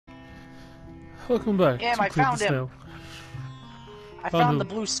Welcome back Damn, to I Clid The found him. Snail. I Found found who? the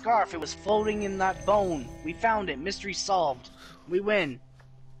blue scarf. It was floating in that bone. We found it. Mystery solved. We win.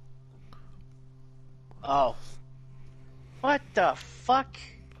 Oh. What the fuck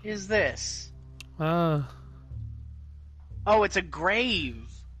is this? Ah, Oh, it's a grave.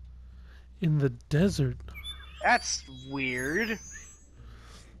 in the desert. That's weird.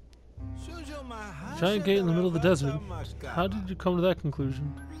 Giant gate in the middle of the desert. How did you come to that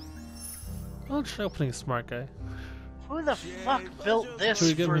conclusion? I'll try playing a smart guy. Who the fuck built this Should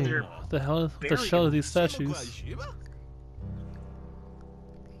we get for me? their What the hell? The burial? shell of these statues.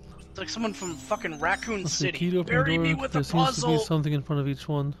 It's like someone from fucking Raccoon Must be a key City. to open Bury the me door. with There a seems to be puzzle. something in front of each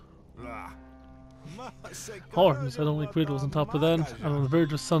one. Horns. I don't like riddles. On top of that, I'm on the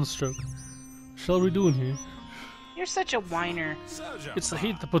verge of sunstroke. What shall we do in here? You're such a whiner. It's the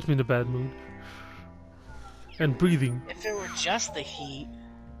heat that puts me in a bad mood. And breathing. If it were just the heat.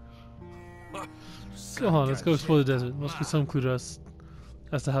 Go on, let's go explore the desert. Must be some clue to us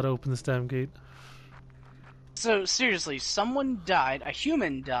as to how to open this damn gate. So, seriously, someone died, a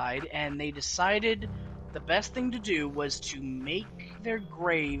human died, and they decided the best thing to do was to make their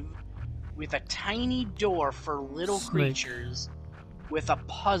grave with a tiny door for little Snake. creatures with a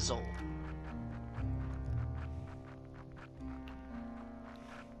puzzle.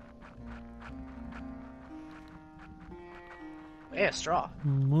 Yeah, straw.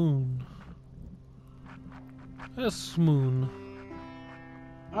 Moon. Yes, moon.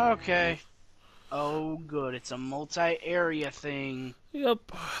 Okay. Oh, good. It's a multi-area thing. Yep,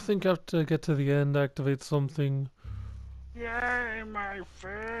 I think I have to get to the end, activate something. Yay, my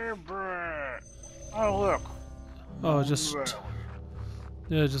favorite. Oh, look. Oh, just...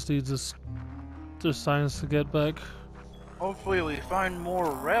 Yeah, it just needs this... There's science to get back. Hopefully we find more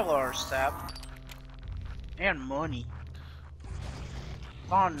Relar sap. And money.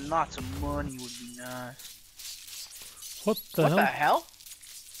 Finding lots of money would be nice. What the What hell? the hell?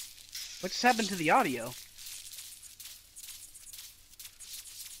 What just happened to the audio?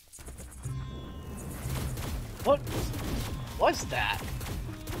 What was that?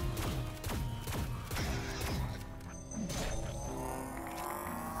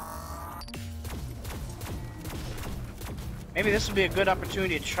 Maybe this would be a good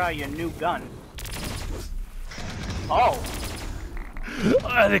opportunity to try your new gun. Oh!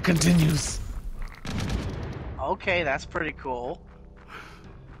 And it continues! Okay, that's pretty cool.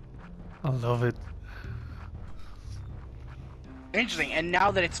 I love it. Interesting, and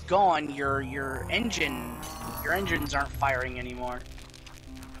now that it's gone, your engines aren't firing anymore.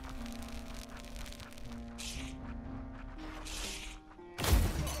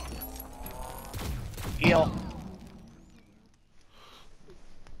 Heal.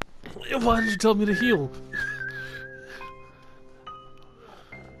 Why did you tell me to heal?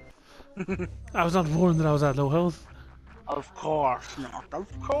 I was not warned that I was at low health. Of course not, of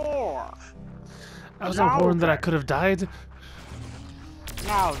course. I was not warned that I could have died.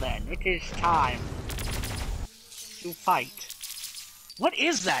 Now then, it is time to fight. What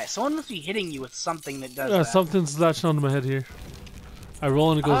is that? Someone must be hitting you with something that does that. Something's latching onto my head here. I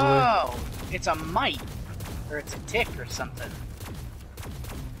roll and it goes away. Oh, it's a mite. Or it's a tick or something.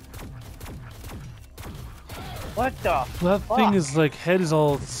 What the That fuck? thing is like, head is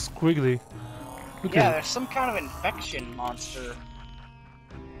all squiggly. Look Yeah, at it. there's some kind of infection monster.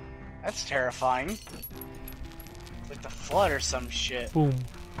 That's terrifying. Like the flood or some shit. Boom.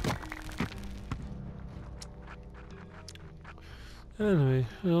 Anyway,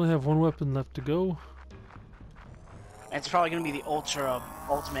 I only have one weapon left to go. And it's probably gonna be the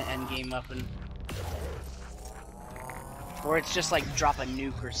ultimate endgame weapon. Or it's just like drop a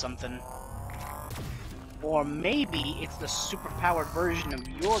nuke or something. Or maybe it's the super powered version of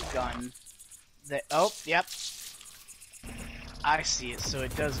your gun that, oh, yep. I see it, so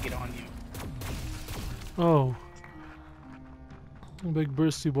it does get on you. Oh. Big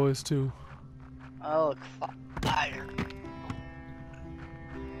bursty boys too. Oh, fire.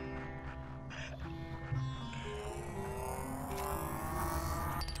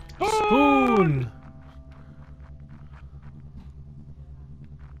 Spoon!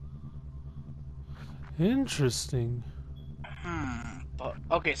 Interesting. But,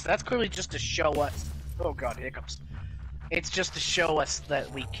 okay, so that's clearly just to show us. Oh god, hiccups. It's just to show us that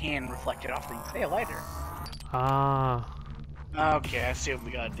we can reflect it off things. Hey, a lighter. Ah. Okay, I see what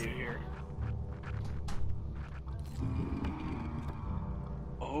we gotta do here.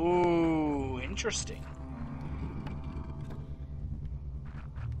 Oh, interesting.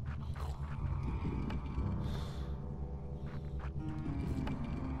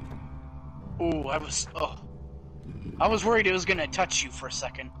 Oh, I was worried it was gonna touch you for a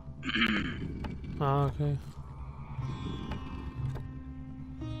second. Ah, okay.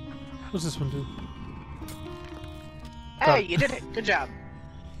 What's this one do? Hey, you did it! Good job.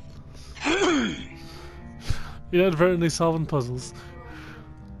 Inadvertently solving puzzles.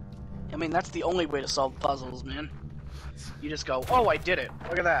 I mean, that's the only way to solve puzzles, man. You just go, oh, I did it.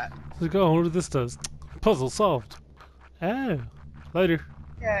 Look at that. Like, oh, I wonder what this does. Puzzle solved. Oh. Later.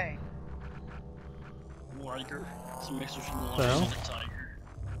 Yay. Liger. It's a mixture from the lion Well. and the tiger.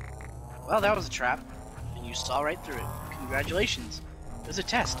 Well, that was a trap. And you saw right through it. Congratulations. It was a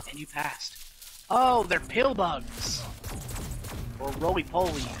test, and you passed. Oh, they're pill bugs. Or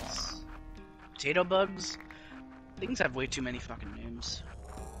roly-polies. Potato bugs? Things have way too many fucking names.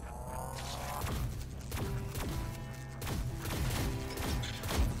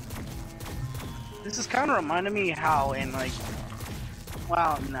 This is kind of reminding me how in, like...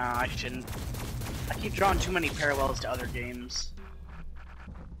 Well, no, I shouldn't. I keep drawing too many parallels to other games.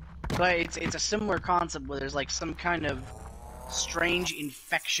 But it's a similar concept where there's, like, some kind of strange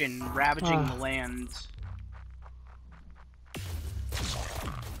infection ravaging the land.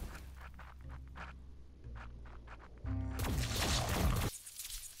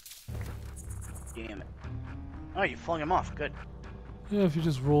 Damn it. Oh, you flung him off. Good. Yeah, if you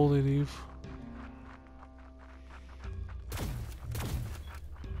just roll, they leave.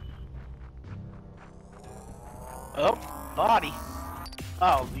 Oh, body.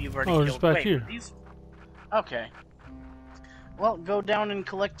 Oh, you've already killed. Just back Wait, here. These... Okay. Well, go down and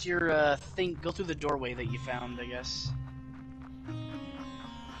collect your thing. Go through the doorway that you found, I guess.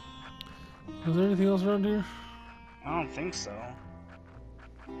 Is there anything else around here? I don't think so.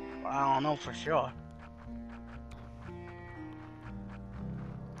 I don't know for sure.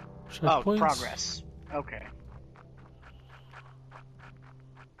 Oh, Checkpoints? progress. Okay.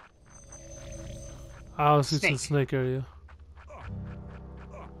 Ow, it's the Snake. snake area.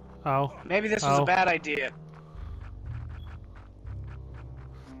 Ow. Maybe this was Ow. a bad idea.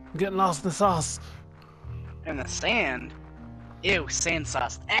 I'm getting lost in the sauce. In the sand? Ew, sand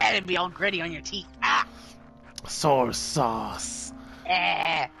sauce. Ah, it'd be all gritty on your teeth. Ah! Sour sauce.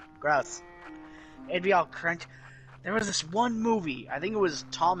 Ah! Gross. It'd be all crunch. There was this one movie, I think it was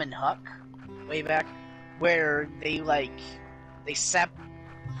Tom and Huck, way back, where they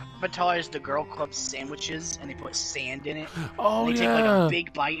sabotaged the girl club sandwiches and they put sand in it. Oh, and they yeah. take like a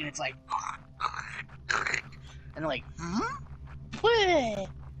big bite and it's like, and they're like, and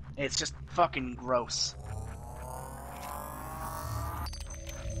it's just fucking gross.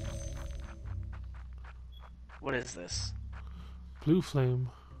 What is this? Blue flame.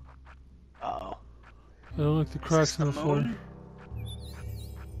 Uh-oh. I don't like the cracks in the floor. moon?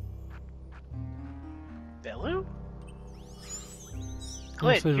 Bellu?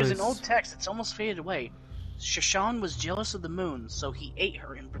 Clid, here's an old text. It's almost faded away. Shashan was jealous of the moon, so he ate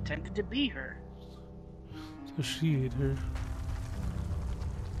her and pretended to be her. So she ate her.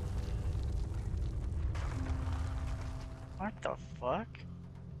 What the fuck?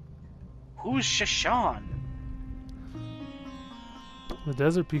 Who's Shashan? The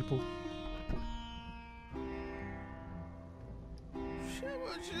desert people.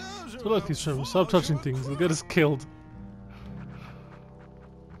 I like these terms. Stop touching things. They'll get us killed.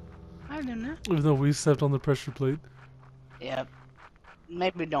 I don't know. Even though we stepped on the pressure plate. Yep.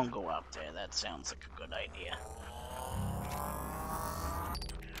 Maybe don't go out there. That sounds like a good idea.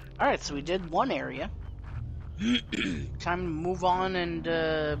 Alright, so we did one area. Time to move on and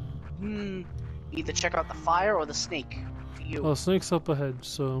either check out the fire or the snake. To you. Well, snake's up ahead,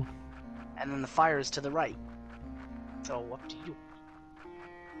 so... And then the fire is to the right. So, up to you.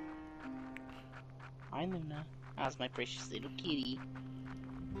 Hi, Luna. How's my precious little kitty?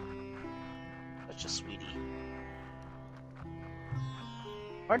 Such a sweetie.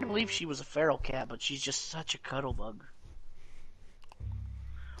 Hard to believe she was a feral cat, but she's just such a cuddle bug.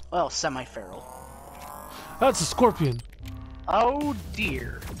 Well, semi-feral. That's a scorpion! Oh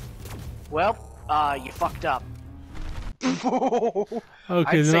dear. Well, you fucked up.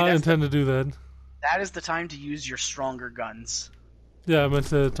 Okay, did not intend to do that. That is the time to use your stronger guns. Yeah, I meant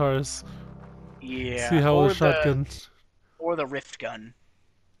to Taurus. Yeah. See how the shotgun... Or the rift gun.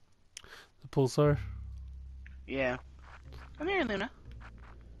 The pulsar. Yeah. Come here, Luna.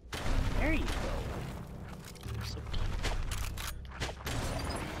 There you go. So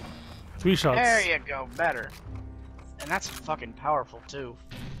 3 shots. there you go, better. And that's fucking powerful, too.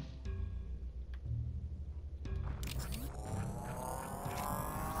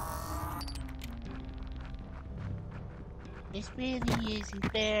 This really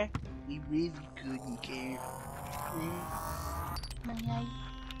isn't fair. We really couldn't care. My life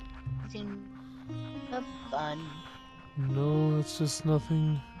isn't fun. No, it's just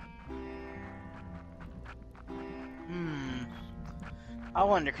nothing. I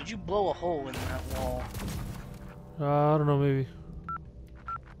wonder, could you blow a hole in that wall? I don't know, maybe.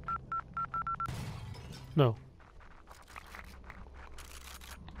 No.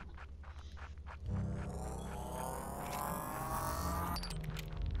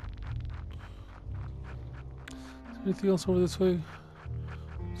 Is there anything else over this way?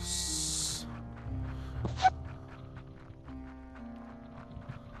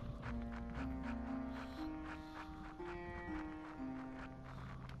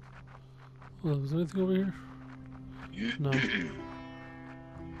 Well, is there anything over here? No.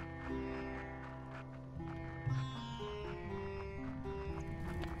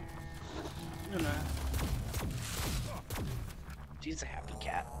 She's a happy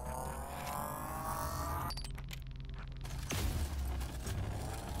cat.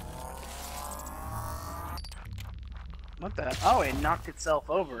 What the? Oh, it knocked itself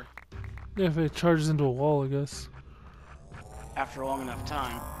over Yeah, if it charges into a wall, I guess. after a long enough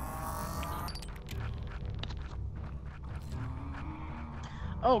time.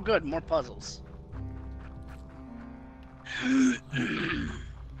 Oh, good, more puzzles. I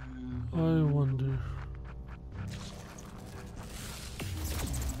wonder.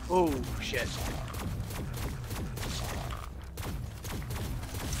 Oh, shit.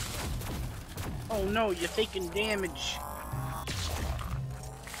 Oh no, you're taking damage.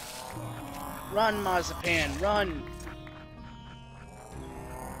 Run, Marzipan, run!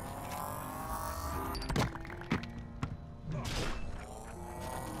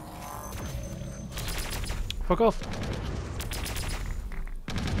 Fuck off!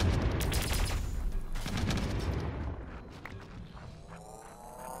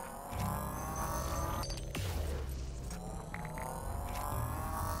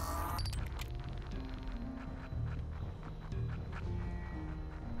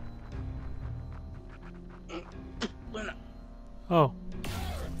 Luna. Oh.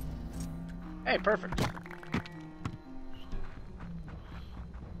 Hey, perfect.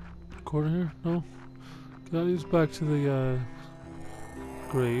 Quarter here? No. That leads back to the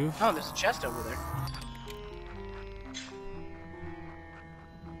grave. Oh, there's a chest over there.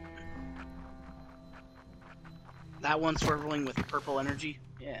 That one swirling with purple energy?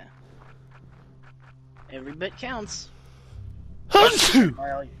 Yeah. Every bit counts. Bless you.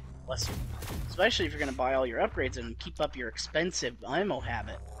 Especially if you're gonna buy all your upgrades and keep up your expensive ammo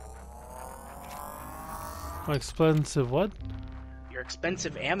habit. My expensive what? Your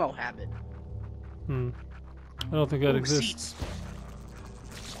expensive ammo habit. I don't think that exists.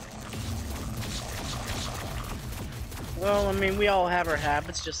 Well, I mean, we all have our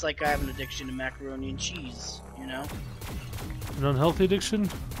habits, just like I have an addiction to macaroni and cheese, you know? An unhealthy addiction?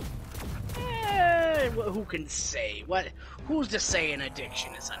 Who can say? Who's to say an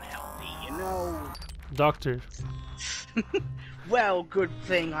addiction is unhealthy, you know? Doctor. Well, good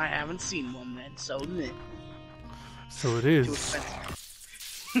thing I haven't seen one then, so meh. So it Too is. expensive.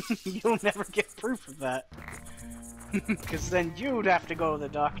 You'll never get proof of that. Because then you'd have to go to the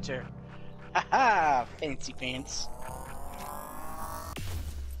doctor. Haha, fancy pants.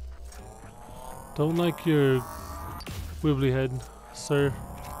 Don't like your wibbly head, sir.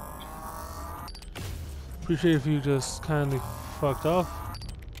 Appreciate if you just kindly fucked off.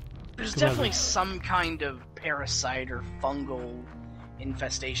 There's Come definitely on. some kind of parasite or fungal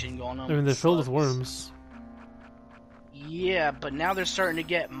infestation going on. I mean, they're with filled with slugs. worms. Yeah, but now they're starting to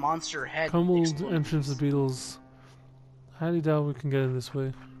get monster head Cumbled explosions. entrance of beetles. Highly doubt we can get in this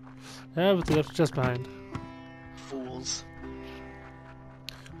way. Yeah, but they're just behind. Fools.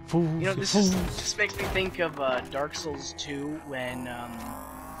 Fools, You know, you this fools. just makes me think of Dark Souls 2 when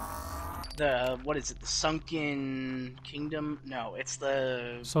what is it? The Sunken Kingdom? No, it's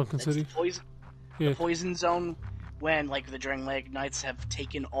the Sunken City? The Yeah. poison zone. When like the Drangleic Knights have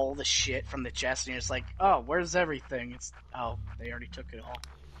taken all the shit from the chest, and you're just like, oh, where's everything? Oh, they already took it all.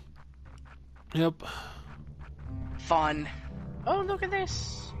 Yep. Fun. Oh, look at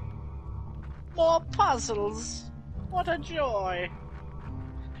this. More puzzles. What a joy.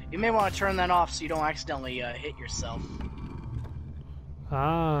 You may want to turn that off so you don't accidentally hit yourself.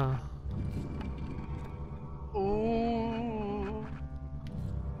 Ah. Ooh.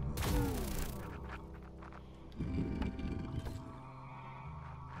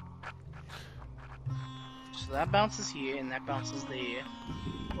 So that bounces here, and that bounces there.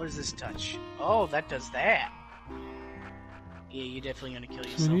 What does this touch? Oh, that does that. Yeah, you're definitely gonna kill So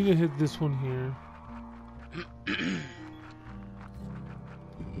yourself. we need to hit this one here.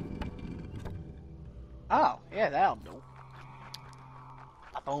 Oh, yeah, that'll do.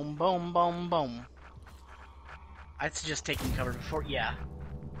 Boom, boom, boom, boom. That's just taking cover before. Yeah.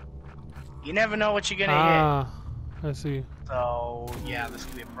 You never know what you're gonna hit. Ah. I see. So yeah, this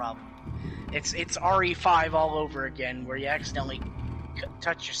could be a problem. It's RE5 all over again, where you accidentally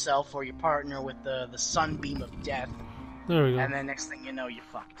touch yourself or your partner with the sunbeam of death, There we go. and then next thing you know, you're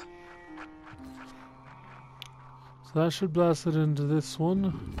fucked. So that should blast it into this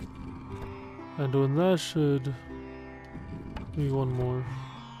one. And doing that should be one more.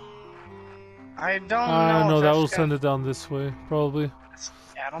 I don't know. No, if that that's will gonna, send it down this way, probably.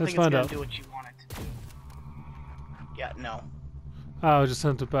 Yeah, I don't Let's think it's find gonna out. do what you want it to do. Yeah, no. I just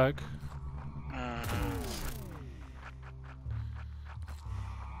sent it back.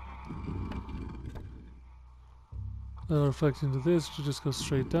 That'll reflect into this to just go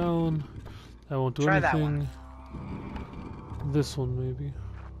straight down. That won't do Try that anything. This one maybe.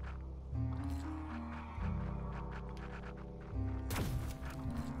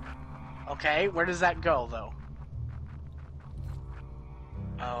 Okay, where does that go though?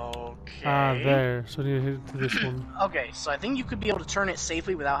 Okay. There. So I need to hit it to this one. Okay, so I think you could be able to turn it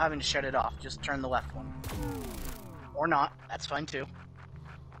safely without having to shut it off. Just turn the left one. Or not. That's fine too.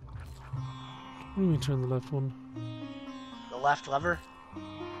 What do you mean turn the left one? The left lever?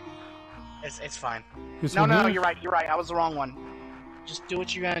 It's fine. This No, one no, here? you're right. I was the wrong one. Just do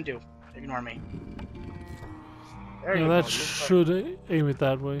what you're gonna do. Ignore me. There you Yeah, go. that should aim it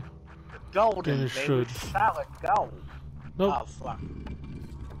that way. Golden, Then it baby. should. Solid gold. Nope. Oh, fuck.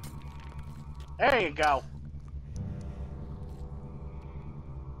 There you go.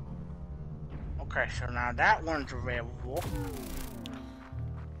 Okay, so now that one's available.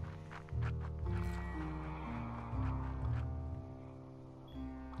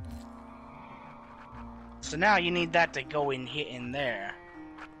 So now you need that to go and hit in there.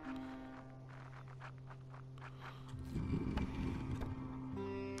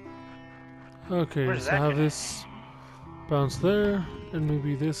 Okay, Where's so that I have gonna- this bounce there, and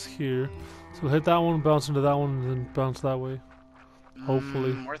maybe this here. So we'll hit that one, bounce into that one, and then bounce that way.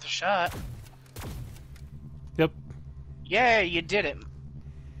 Hopefully. Worth a shot. Yep. Yeah, you did it.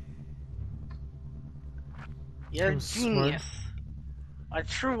 You're a I'm smart. genius. A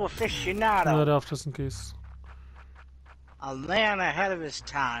true Turn aficionado. that off just in case. A man ahead of his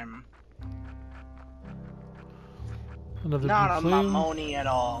time. Another Not a blue flame. mamoni at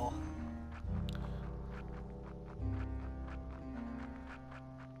all.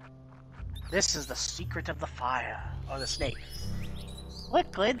 This is the secret of the fire, or the snake.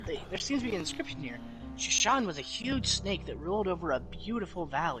 Look, Clid, there seems to be an inscription here. Shashan was a huge snake that ruled over a beautiful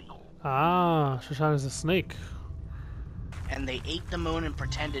valley. Ah, Shashan is a snake. And they ate the moon and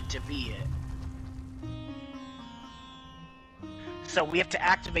pretended to be it. So we have to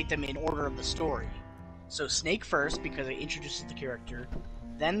activate them in order of the story. So Snake first, because it introduces the character.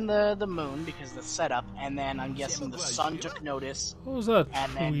 Then the moon, because the setup. And then I'm guessing the sun took notice, What was that?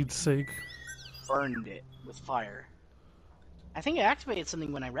 And then- Weed's sake. burned it with fire. I think it activated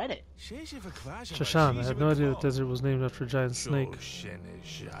something when I read it. Shashan, I had no idea the desert was named after a giant snake.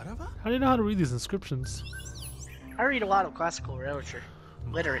 How do you know how to read these inscriptions? I read a lot of classical literature.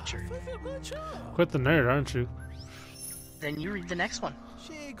 Quite the nerd, aren't you? Then you read the next one.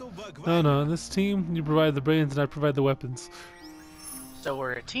 No, in this team, you provide the brains and I provide the weapons. So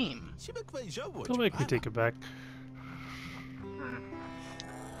we're a team. Don't make me take it back.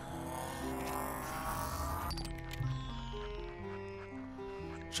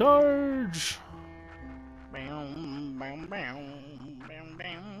 Charge! Now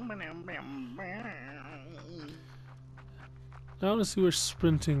I want to see where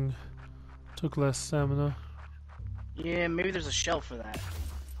sprinting took less stamina. Yeah, maybe there's a shell for that.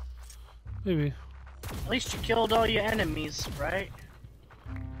 Maybe. At least you killed all your enemies, right?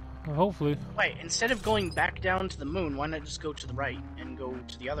 Hopefully. Wait, instead of going back down to the moon, why not just go to the right and go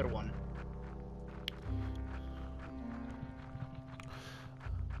to the other one?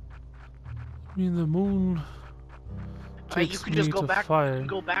 I mean, the moon You takes could me just go to back. fire. You can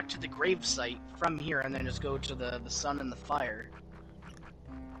go back to the grave site from here, and then just go to the sun and the fire.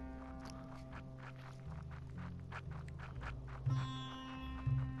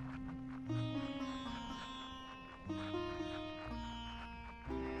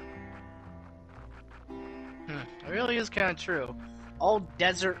 It really is kind of true. All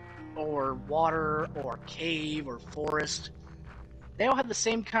desert or water or cave or forest, they all have the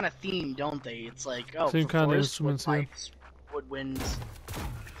same kind of theme, don't they? It's like, oh, Same for kind of forest, instruments, wood yeah. pipes, woodwinds.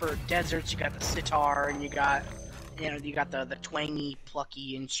 For deserts, you got the sitar, and you got the twangy,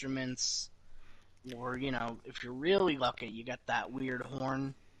 plucky instruments. Or, if you're really lucky, you got that weird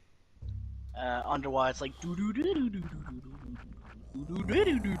horn. Underwater, it's like doo doo doo doo doo doo doo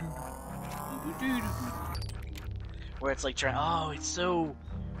doo doo doo doo. Where it's like it's so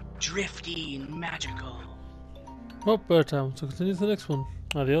drifty and magical. Oh, better time. So continue to the next one.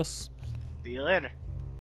 Adios. See you later.